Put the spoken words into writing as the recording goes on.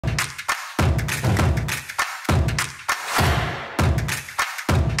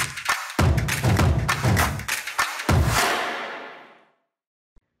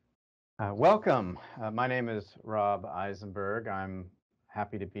Welcome. My name is Rob Eisenberg. I'm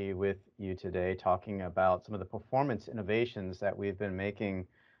happy to be with you today talking about some of the performance innovations that we've been making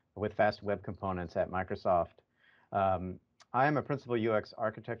with fast web components at Microsoft. Um, I am a principal UX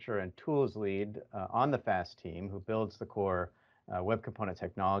architecture and tools lead on the FAST team who builds the core web component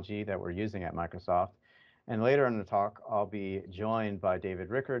technology that we're using at Microsoft. And later in the talk, I'll be joined by David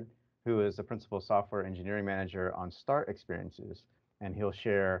Rickard, who is the principal software engineering manager on Start Experiences, and he'll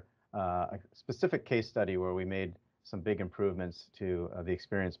share a specific case study where we made some big improvements to the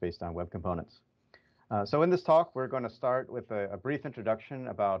experience based on web components. So in this talk, we're going to start with a brief introduction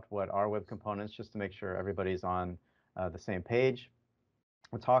about what are web components, just to make sure everybody's on the same page.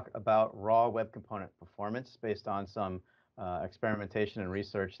 We'll talk about raw web component performance based on some experimentation and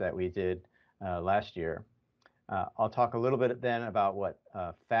research that we did last year. I'll talk a little bit then about what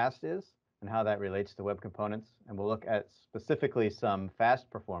fast is and how that relates to web components. And we'll look at specifically some fast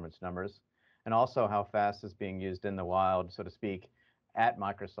performance numbers and also how fast is being used in the wild, so to speak, at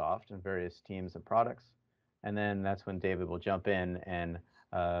Microsoft and various teams and products. And then that's when David will jump in and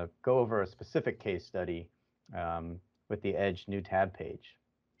go over a specific case study with the Edge new tab page.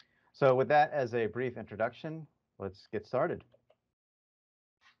 So with that as a brief introduction, let's get started.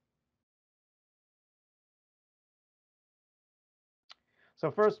 So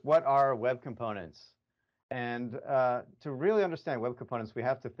first, what are web components? And to really understand web components, we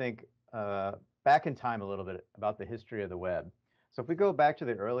have to think back in time a little bit about the history of the web. So if we go back to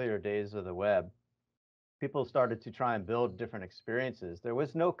the earlier days of the web, people started to try and build different experiences. There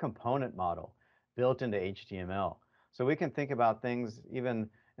was no component model built into HTML. So we can think about things even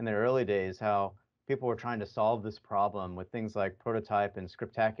in the early days, how people were trying to solve this problem with things like Prototype and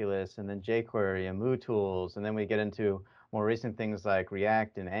Scriptaculous, and then jQuery and MooTools, and then we get into more recent things like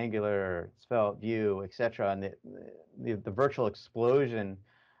React and Angular, Svelte, Vue, etc., and the virtual explosion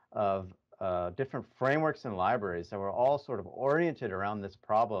of different frameworks and libraries that were all sort of oriented around this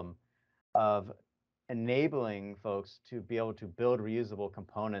problem of enabling folks to be able to build reusable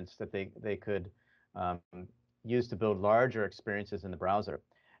components that they could use to build larger experiences in the browser.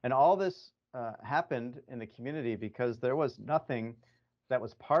 And all this happened in the community because there was nothing that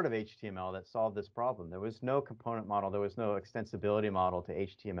was part of HTML that solved this problem. There was no component model, there was no extensibility model to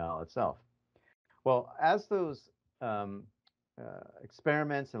HTML itself. Well, as those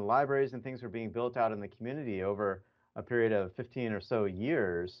experiments and libraries and things were being built out in the community over a period of 15 or so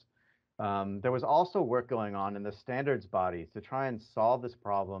years, there was also work going on in the standards bodies to try and solve this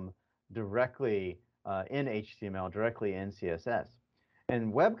problem directly in HTML, directly in CSS.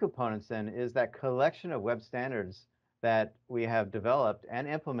 And web components then is that collection of web standards that we have developed and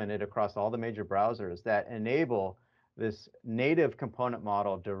implemented across all the major browsers that enable this native component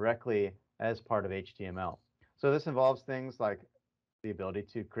model directly as part of HTML. So this involves things like the ability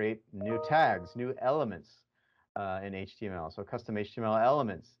to create new tags, new elements in HTML, so custom HTML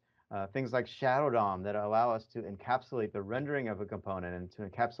elements, things like Shadow DOM that allow us to encapsulate the rendering of a component and to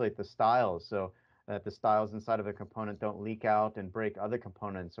encapsulate the styles so that the styles inside of a component don't leak out and break other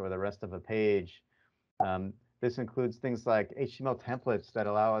components or the rest of a page. This includes things like HTML templates that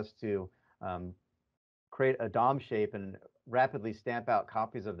allow us to create a DOM shape and rapidly stamp out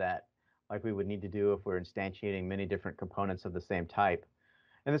copies of that, like we would need to do if we're instantiating many different components of the same type.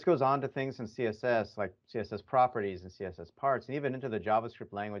 And this goes on to things in CSS, like CSS properties and CSS parts, and even into the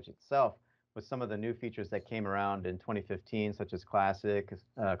JavaScript language itself with some of the new features that came around in 2015, such as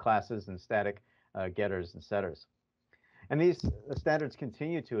classes and static getters and setters. And these standards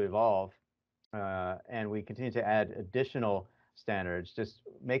continue to evolve, and we continue to add additional standards, just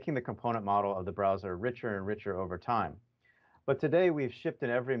making the component model of the browser richer and richer over time. But today we've shipped in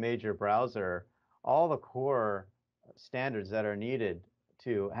every major browser all the core standards that are needed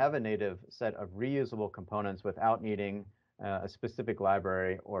to have a native set of reusable components without needing a specific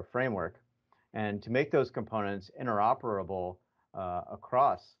library or framework, and to make those components interoperable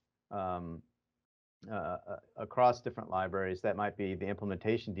across different libraries that might be the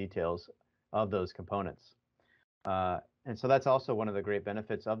implementation details of those components. And so that's also one of the great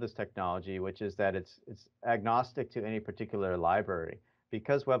benefits of this technology, which is that it's agnostic to any particular library.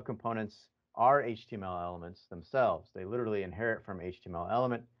 Because web components are HTML elements themselves, they literally inherit from HTML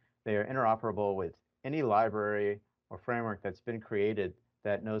element. They are interoperable with any library or framework that's been created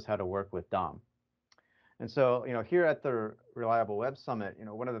that knows how to work with DOM. And so, here at the Reliable Web Summit,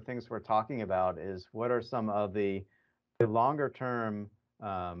 one of the things we're talking about is what are some of the longer-term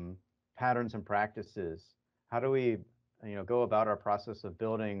patterns and practices. How do we, go about our process of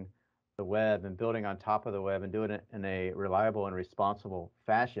building the web and building on top of the web and doing it in a reliable and responsible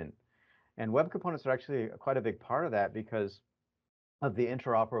fashion? And web components are actually quite a big part of that, because of the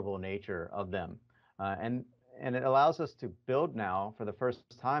interoperable nature of them. And it allows us to build now, for the first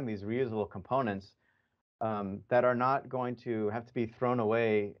time, these reusable components that are not going to have to be thrown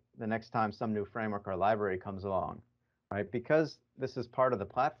away the next time some new framework or library comes along, right? Because this is part of the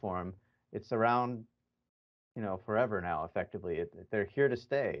platform, it's around, forever now, effectively. They're here to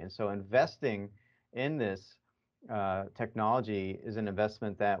stay. And so investing in this technology is an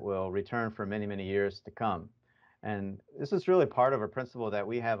investment that will return for many, many years to come. And this is really part of a principle that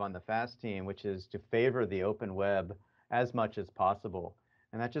we have on the FAST team, which is to favor the open web as much as possible.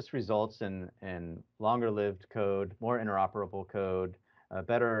 And that just results in longer-lived code, more interoperable code,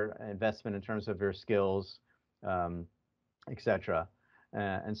 better investment in terms of your skills, etc.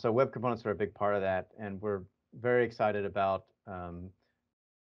 And so web components are a big part of that, and we're very excited about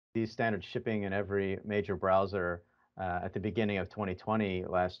these standards shipping in every major browser at the beginning of 2020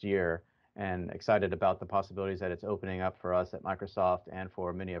 last year, and excited about the possibilities that it's opening up for us at Microsoft and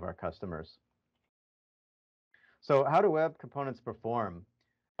for many of our customers. So how do web components perform?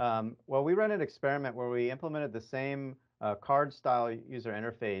 Well, we ran an experiment where we implemented the same card-style user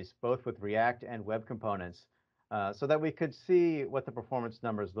interface, both with React and web components, so that we could see what the performance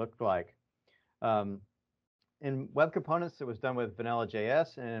numbers looked like. In web components, it was done with vanilla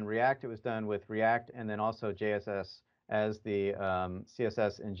JS, and in React, it was done with React and then also JSS as the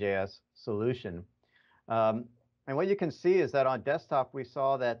CSS and JS solution. And what you can see is that on desktop, we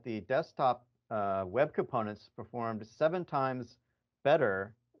saw that the desktop web components performed 7 times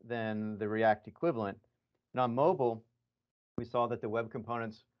better than the React equivalent. And on mobile, we saw that the web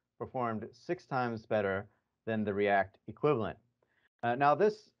components performed 6 times better than the React equivalent. Now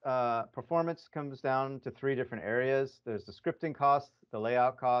this performance comes down to 3 different areas. There's the scripting cost, the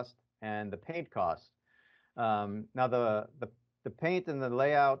layout cost, and the paint cost. Now the paint and the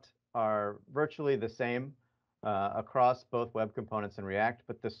layout are virtually the same across both web components and React,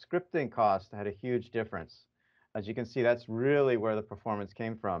 but the scripting cost had a huge difference. As you can see, that's really where the performance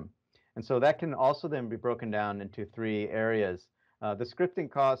came from. And so that can also then be broken down into 3 areas. The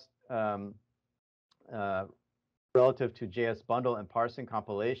scripting cost relative to JS bundle and parsing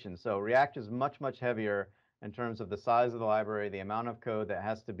compilation. So React is much, much heavier in terms of the size of the library, the amount of code that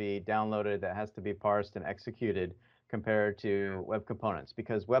has to be downloaded, that has to be parsed and executed compared to web components,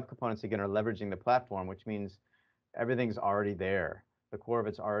 because web components, again, are leveraging the platform, which means everything's already there. The core of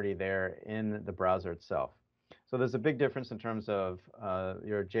it's already there in the browser itself. So there's a big difference in terms of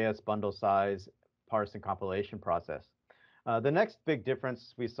your JS bundle size, parse, and compilation process. The next big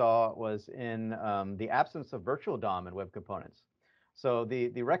difference we saw was in the absence of virtual DOM in web components. So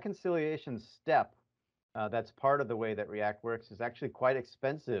the reconciliation step that's part of the way that React works is actually quite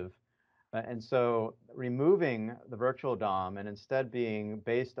expensive. And so removing the virtual DOM and instead being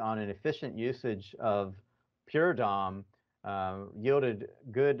based on an efficient usage of pure DOM yielded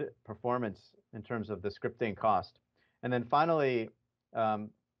good performance in terms of the scripting cost. And then finally,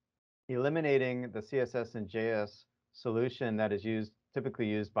 eliminating the CSS and JS solution that is typically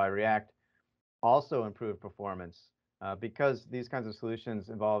used by React also improved performance because these kinds of solutions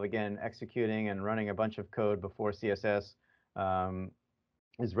involve, again, executing and running a bunch of code before CSS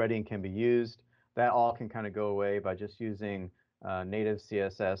is ready and can be used. That all can kind of go away by just using native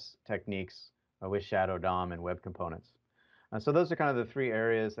CSS techniques with Shadow DOM and web components. So those are kind of the 3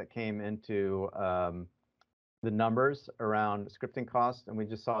 areas that came into the numbers around scripting costs, and we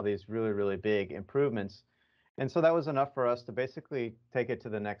just saw these really, really big improvements. And so that was enough for us to basically take it to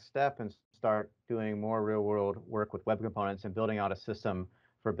the next step and start doing more real-world work with web components and building out a system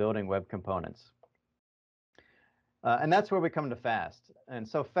for building web components. And that's where we come to FAST. And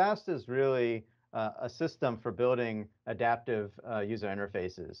so FAST is really a system for building adaptive user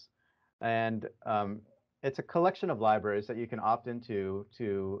interfaces. And it's a collection of libraries that you can opt into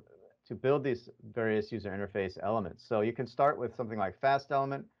to build these various user interface elements. So you can start with something like FAST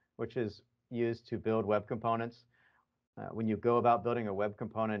element, which is used to build web components. When you go about building a web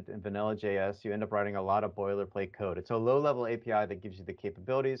component in vanilla JS, you end up writing a lot of boilerplate code. It's a low-level API that gives you the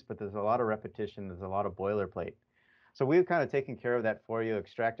capabilities, but there's a lot of repetition, there's a lot of boilerplate. So we've kind of taken care of that for you,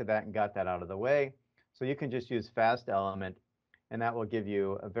 extracted that and got that out of the way. So you can just use FAST element, and that will give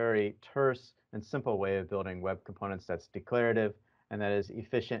you a very terse and simple way of building web components that's declarative and that is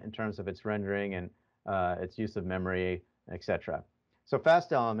efficient in terms of its rendering and its use of memory, etc. So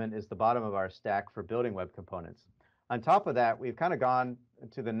FAST element is the bottom of our stack for building web components. On top of that, we've kind of gone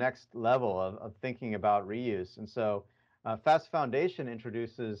to the next level of thinking about reuse. And so FAST Foundation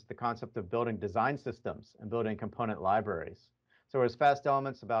introduces the concept of building design systems and building component libraries. So whereas FAST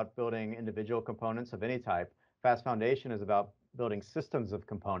Element's about building individual components of any type, FAST Foundation is about building systems of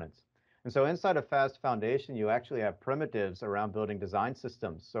components. And so inside of Fast Foundation, you actually have primitives around building design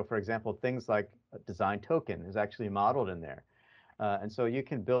systems. So for example, things like a design token is actually modeled in there. And so you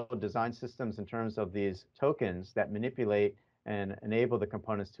can build design systems in terms of these tokens that manipulate and enable the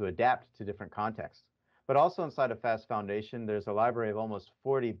components to adapt to different contexts. But also inside of Fast Foundation, there's a library of almost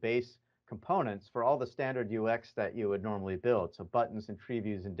 40 base components for all the standard UX that you would normally build. So buttons and tree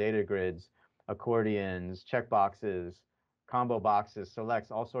views and data grids, accordions, checkboxes, combo boxes,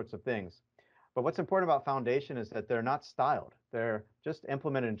 selects, all sorts of things. But what's important about Foundation is that they're not styled. They're just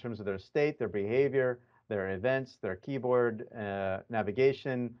implemented in terms of their state, their behavior, their events, their keyboard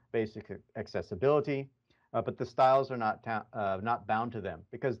navigation, basic accessibility. But the styles are not bound to them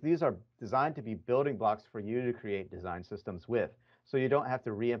because these are designed to be building blocks for you to create design systems with. So you don't have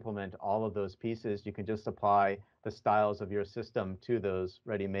to re-implement all of those pieces. You can just apply the styles of your system to those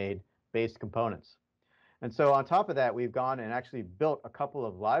ready-made based components. And so on top of that, we've gone and actually built a couple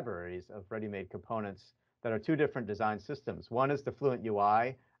of libraries of ready-made components that are two different design systems. One is the Fluent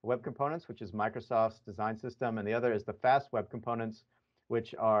UI web components, which is Microsoft's design system, and the other is the Fast web components,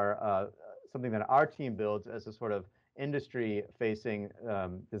 which are something that our team builds as a sort of industry-facing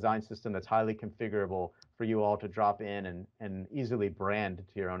design system that's highly configurable for you all to drop in and easily brand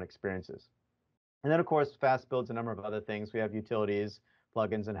to your own experiences. And then, of course, Fast builds a number of other things. We have utilities,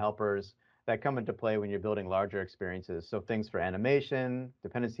 plugins, and helpers that come into play when you're building larger experiences. So things for animation,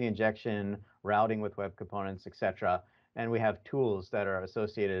 dependency injection, routing with web components, etc. And we have tools that are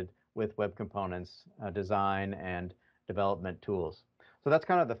associated with web components, design and development tools. So that's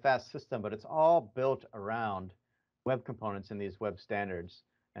kind of the Fast system, but it's all built around web components in these web standards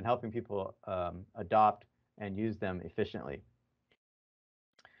and helping people adopt and use them efficiently.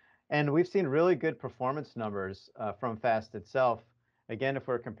 And we've seen really good performance numbers from Fast itself. Again, if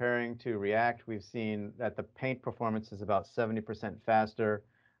we're comparing to React, we've seen that the paint performance is about 70% faster.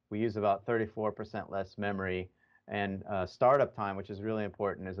 We use about 34% less memory. And startup time, which is really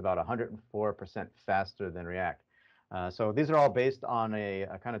important, is about 104% faster than React. So these are all based on a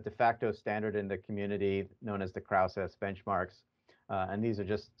kind of de facto standard in the community known as the Krauss benchmarks. And these are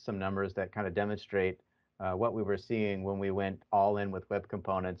just some numbers that kind of demonstrate what we were seeing when we went all in with web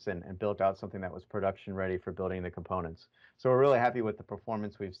components and built out something that was production ready for building the components. So we're really happy with the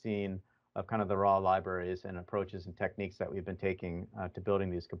performance we've seen of kind of the raw libraries and approaches and techniques that we've been taking to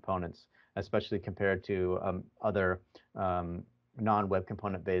building these components, especially compared to other non-web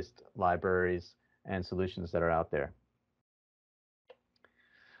component based libraries and solutions that are out there.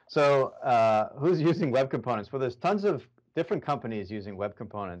 So who's using web components? Well, there's tons of different companies using web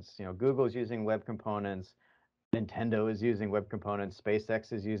components. You know, Google's using web components, Nintendo is using web components,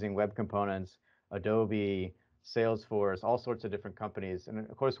 SpaceX is using web components, Adobe, Salesforce, all sorts of different companies. And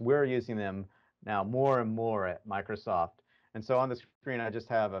of course, we're using them now more and more at Microsoft. And so on the screen, I just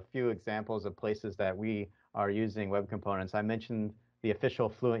have a few examples of places that we are using web components. I mentioned the official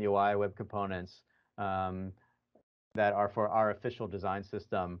Fluent UI web components that are for our official design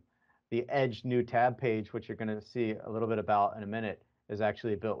system. The Edge new tab page, which you're going to see a little bit about in a minute, is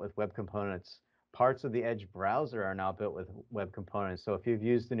actually built with web components. Parts of the Edge browser are now built with web components. So if you've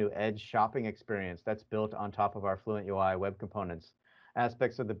used the new Edge shopping experience, that's built on top of our Fluent UI web components.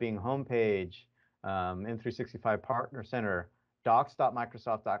 Aspects of the Bing homepage, M365 Partner Center,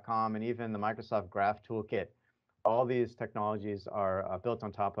 docs.microsoft.com, and even the Microsoft Graph Toolkit. All these technologies are built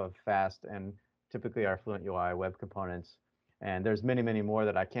on top of Fast and typically our Fluent UI web components. And there's many, many more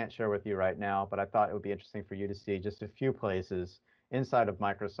that I can't share with you right now, but I thought it would be interesting for you to see just a few places inside of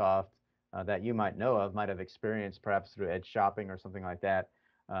Microsoft that you might know of, might have experienced perhaps through Edge shopping or something like that.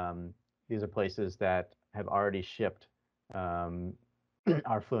 These are places that have already shipped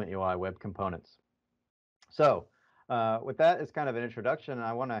our Fluent UI web components. So with that as kind of an introduction,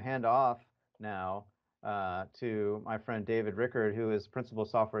 I want to hand off now to my friend David Rickard, who is Principal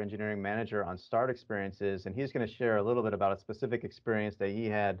Software Engineering Manager on Start Experiences, and he's going to share a little bit about a specific experience that he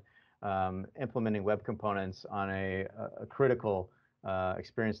had implementing web components on a critical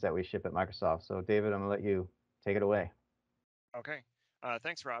experience that we ship at Microsoft. So David, I'm going to let you take it away. Okay,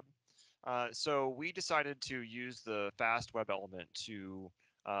 thanks, Rob. So we decided to use the Fast web element to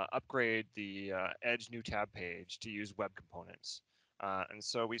upgrade the Edge new tab page to use web components. And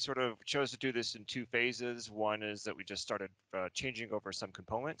so we sort of chose to do this in two phases. One is that we just started changing over some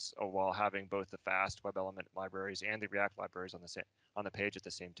components while having both the Fast web element libraries and the React libraries on the page at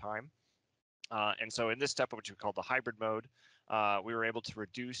the same time. And so in this step, which we call the hybrid mode, we were able to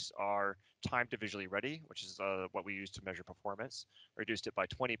reduce our time to visually ready, which is what we use to measure performance, reduced it by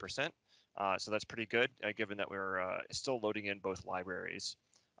 20%. So that's pretty good, given that we're still loading in both libraries.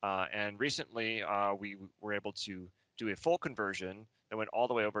 And recently, we were able to do a full conversion that went all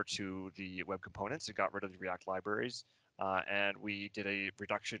the way over to the web components and got rid of the React libraries. And we did a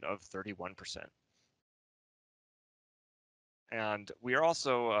reduction of 31%. And we are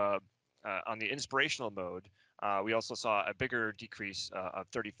also on the inspirational mode, we also saw a bigger decrease of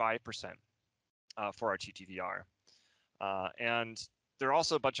 35% for our TTVR. And there are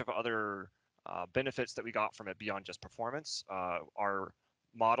also a bunch of other benefits that we got from it beyond just performance. Our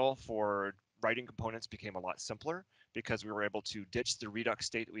model for writing components became a lot simpler because we were able to ditch the Redux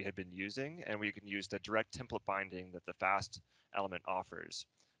state that we had been using, and we can use the direct template binding that the fast element offers.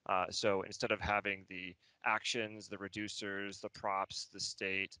 So instead of having the actions, the reducers, the props, the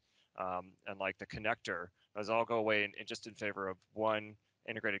state, and like the connector, those all go away and just in favor of one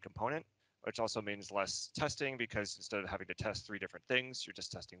integrated component, which also means less testing because instead of having to test 3 different things, you're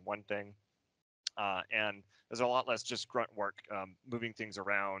just testing one thing. And there's a lot less just grunt work, moving things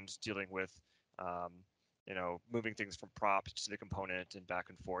around, dealing with, moving things from prop to the component and back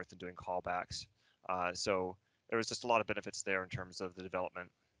and forth and doing callbacks. So there was just a lot of benefits there in terms of the development.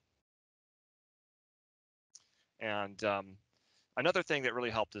 And another thing that really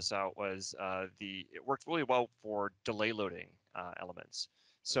helped us out was it worked really well for delay loading elements.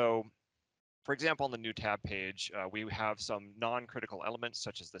 So for example, on the new tab page, we have some non-critical elements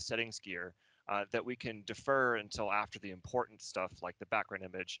such as the settings gear that we can defer until after the important stuff like the background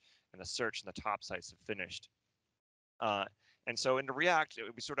image and the search and the top sites have finished. And so in the React,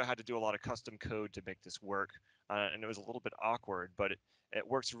 we sort of had to do a lot of custom code to make this work, and it was a little bit awkward, but it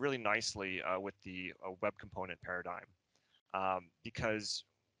works really nicely with the web component paradigm because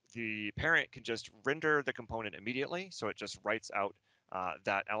the parent can just render the component immediately, so it just writes out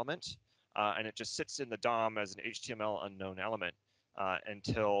that element. And it just sits in the DOM as an HTML unknown element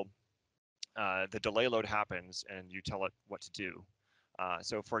until the delay load happens and you tell it what to do.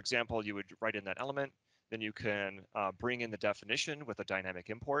 So for example, you would write in that element, then you can bring in the definition with a dynamic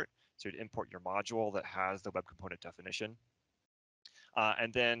import. So you'd import your module that has the web component definition.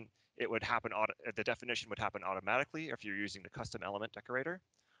 And then it would happen, the definition would happen automatically if you're using the custom element decorator,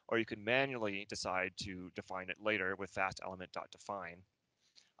 or you can manually decide to define it later with fast element.define.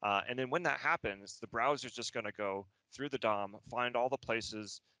 And then when that happens, the browser is just going to go through the DOM, find all the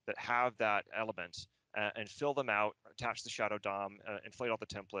places that have that element and fill them out, attach the shadow DOM, inflate all the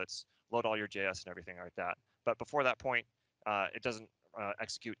templates, load all your JS and everything like that. But before that point, it doesn't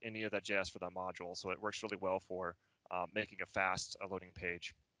execute any of that JS for that module. So it works really well for making a fast loading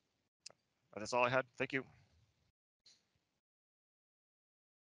page. That's all I had. Thank you.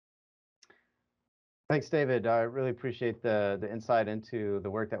 Thanks, David. I really appreciate the insight into the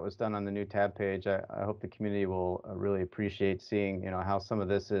work that was done on the new tab page. I hope the community will really appreciate seeing, how some of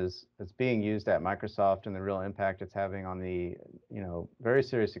this is being used at Microsoft and the real impact it's having on the, very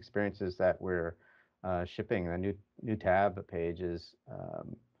serious experiences that we're shipping. The new tab page is,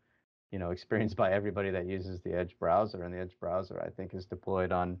 experienced by everybody that uses the Edge browser, and the Edge browser, I think, is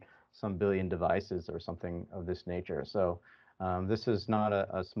deployed on some billion devices or something of this nature. So this is not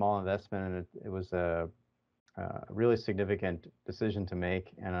a small investment, and it was a really significant decision to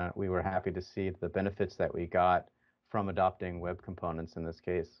make, and we were happy to see the benefits that we got from adopting web components in this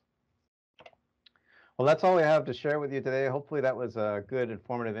case. Well, that's all we have to share with you today. Hopefully that was a good,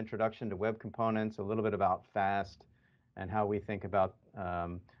 informative introduction to web components, a little bit about FAST and how we think about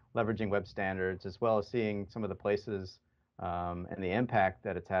leveraging web standards, as well as seeing some of the places and the impact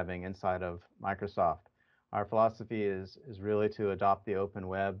that it's having inside of Microsoft. Our philosophy is really to adopt the open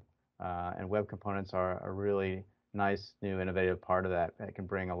web, and web components are a really nice, new, innovative part of that that can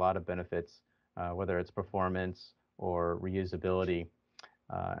bring a lot of benefits, whether it's performance or reusability.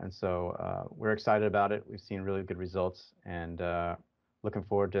 And so we're excited about it. We've seen really good results, and looking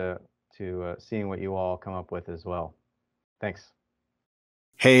forward to seeing what you all come up with as well. Thanks.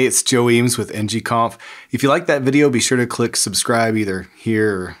 Hey, it's Joe Eames with ng-conf. If you like that video, be sure to click subscribe either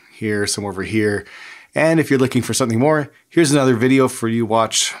here or here, somewhere over here. And if you're looking for something more, here's another video for you to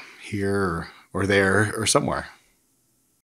watch here or there or somewhere.